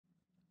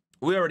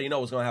We already know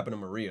what's gonna happen to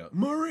Maria.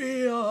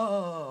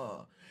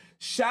 Maria!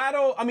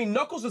 Shadow, I mean,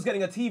 Knuckles is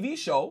getting a TV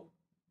show.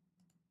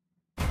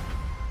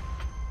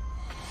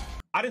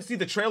 I didn't see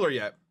the trailer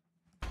yet.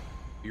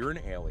 You're an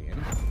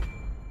alien.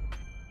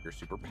 You're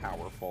super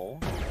powerful.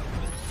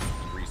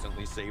 You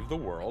recently saved the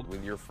world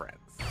with your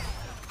friends.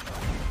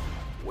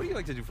 What do you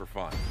like to do for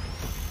fun?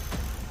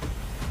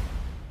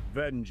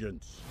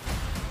 Vengeance.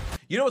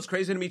 You know what's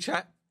crazy to me,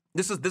 chat?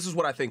 This is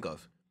what I think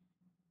of.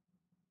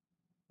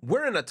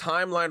 We're in a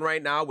timeline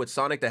right now with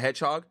Sonic the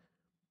Hedgehog,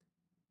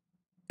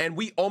 and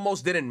we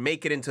almost didn't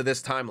make it into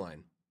this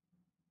timeline.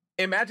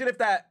 Imagine if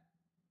that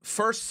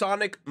first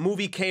Sonic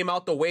movie came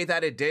out the way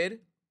that it did,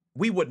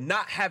 we would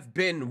not have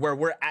been where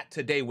we're at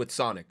today with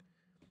Sonic.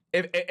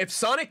 If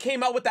Sonic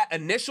came out with that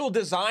initial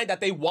design that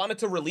they wanted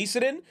to release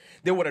it in,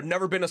 there would have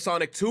never been a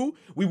Sonic 2.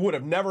 We would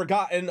have never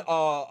gotten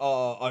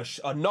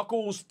a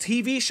Knuckles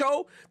TV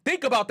show.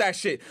 Think about that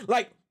shit.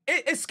 Like,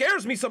 it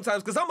scares me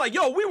sometimes because I'm like,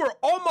 yo, we were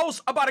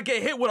almost about to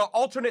get hit with an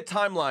alternate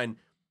timeline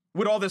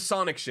with all this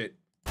Sonic shit.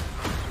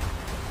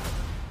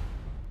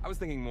 I was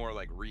thinking more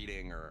like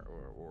reading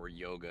or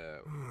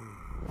yoga.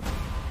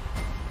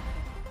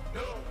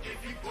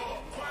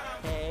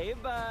 Hey,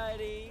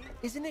 buddy.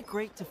 Isn't it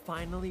great to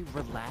finally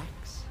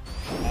relax?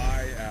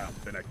 I am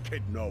an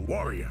Echidna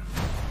warrior.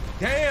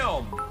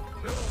 Damn!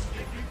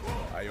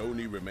 I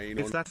only remain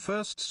If on... that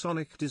first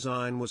Sonic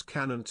design was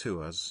canon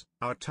to us,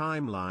 our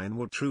timeline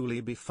would truly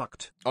be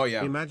fucked. Oh,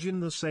 yeah. Imagine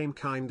the same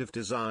kind of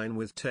design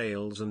with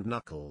Tails and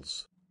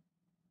Knuckles.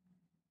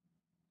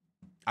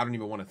 I don't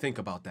even want to think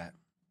about that.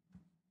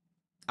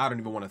 I don't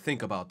even want to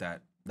think about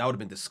that. That would have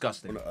been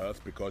disgusting. on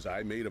Earth because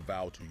I made a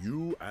vow to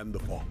you and the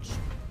Fox.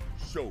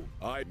 So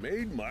I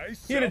made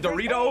myself... He had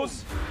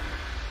Doritos.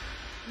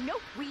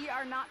 Nope, we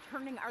are not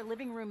turning our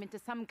living room into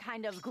some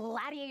kind of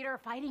gladiator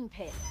fighting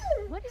pit.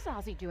 What is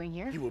Ozzy doing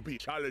here? He will be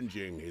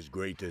challenging his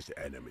greatest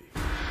enemy.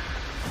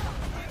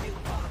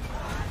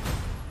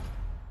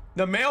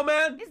 The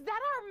mailman? Is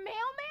that our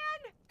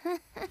mailman?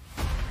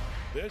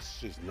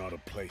 This is not a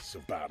place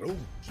of battle,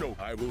 so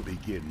I will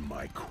begin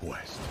my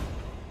quest.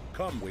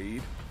 Come,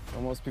 Weed.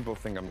 Well, most people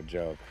think I'm a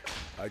joke.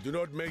 I do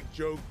not make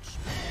jokes.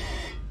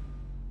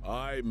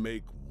 I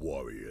make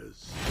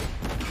warriors.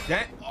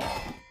 That,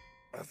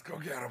 Let's go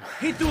get him.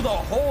 he threw the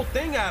whole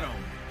thing at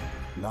him.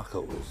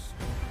 Knuckles.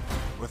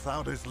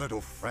 Without his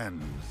little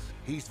friends,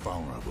 he's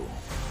vulnerable.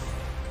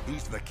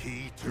 He's the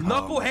key to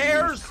Knuckle our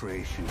hairs?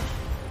 creation.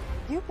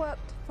 You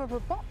worked for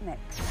Robotnik.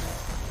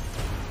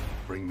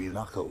 Bring me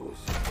Knuckles.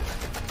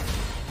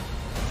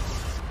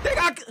 They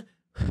got...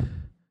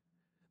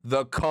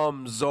 The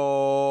cum zone.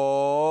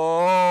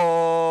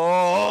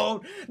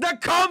 The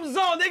cum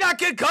zone. They got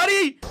Kid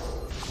Cudi.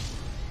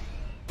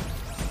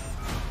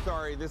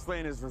 Sorry, this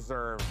lane is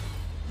reserved.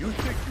 You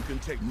think you can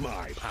take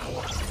my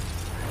power?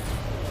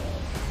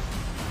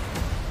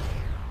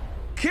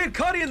 Kid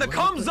Cudi in the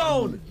cum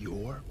zone.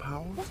 Your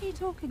power? What are you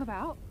talking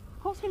about? Of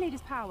course we need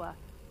his power.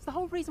 It's the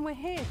whole reason we're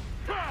here.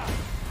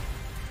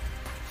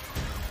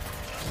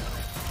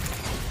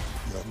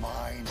 You're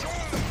mine.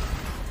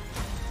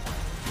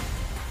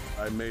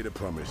 I made a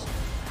promise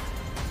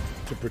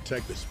to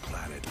protect this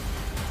planet.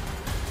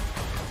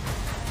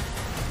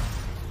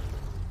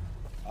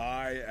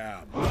 I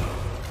am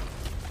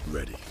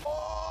ready.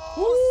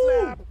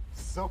 Oh, snap!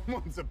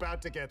 Someone's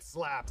about to get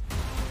slapped.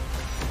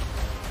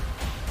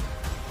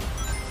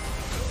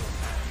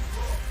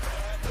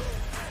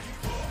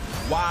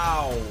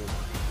 Wow.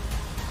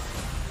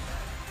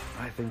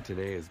 I think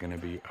today is gonna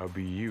be a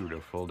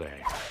beautiful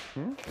day.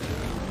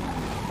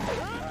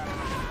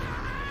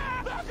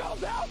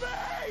 Knuckles, help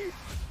me!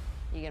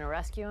 You gonna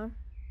rescue him?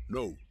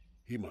 No,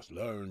 he must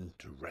learn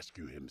to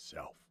rescue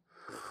himself.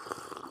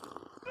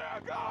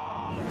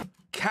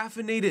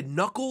 Caffeinated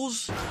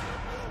Knuckles?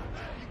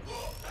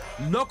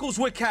 Knuckles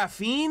with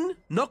caffeine?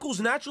 Knuckles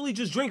naturally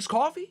just drinks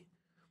coffee?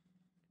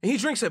 And he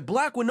drinks it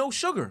black with no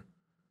sugar.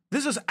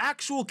 This is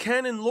actual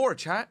canon lore,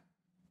 chat.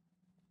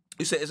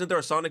 You said, isn't there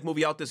a Sonic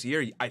movie out this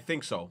year? I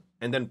think so.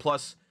 And then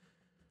plus,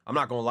 I'm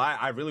not gonna lie,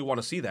 I really want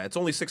to see that. It's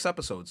only 6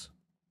 episodes.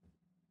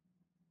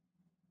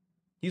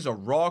 He's a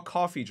raw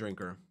coffee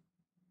drinker.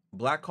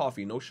 Black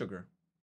coffee, no sugar.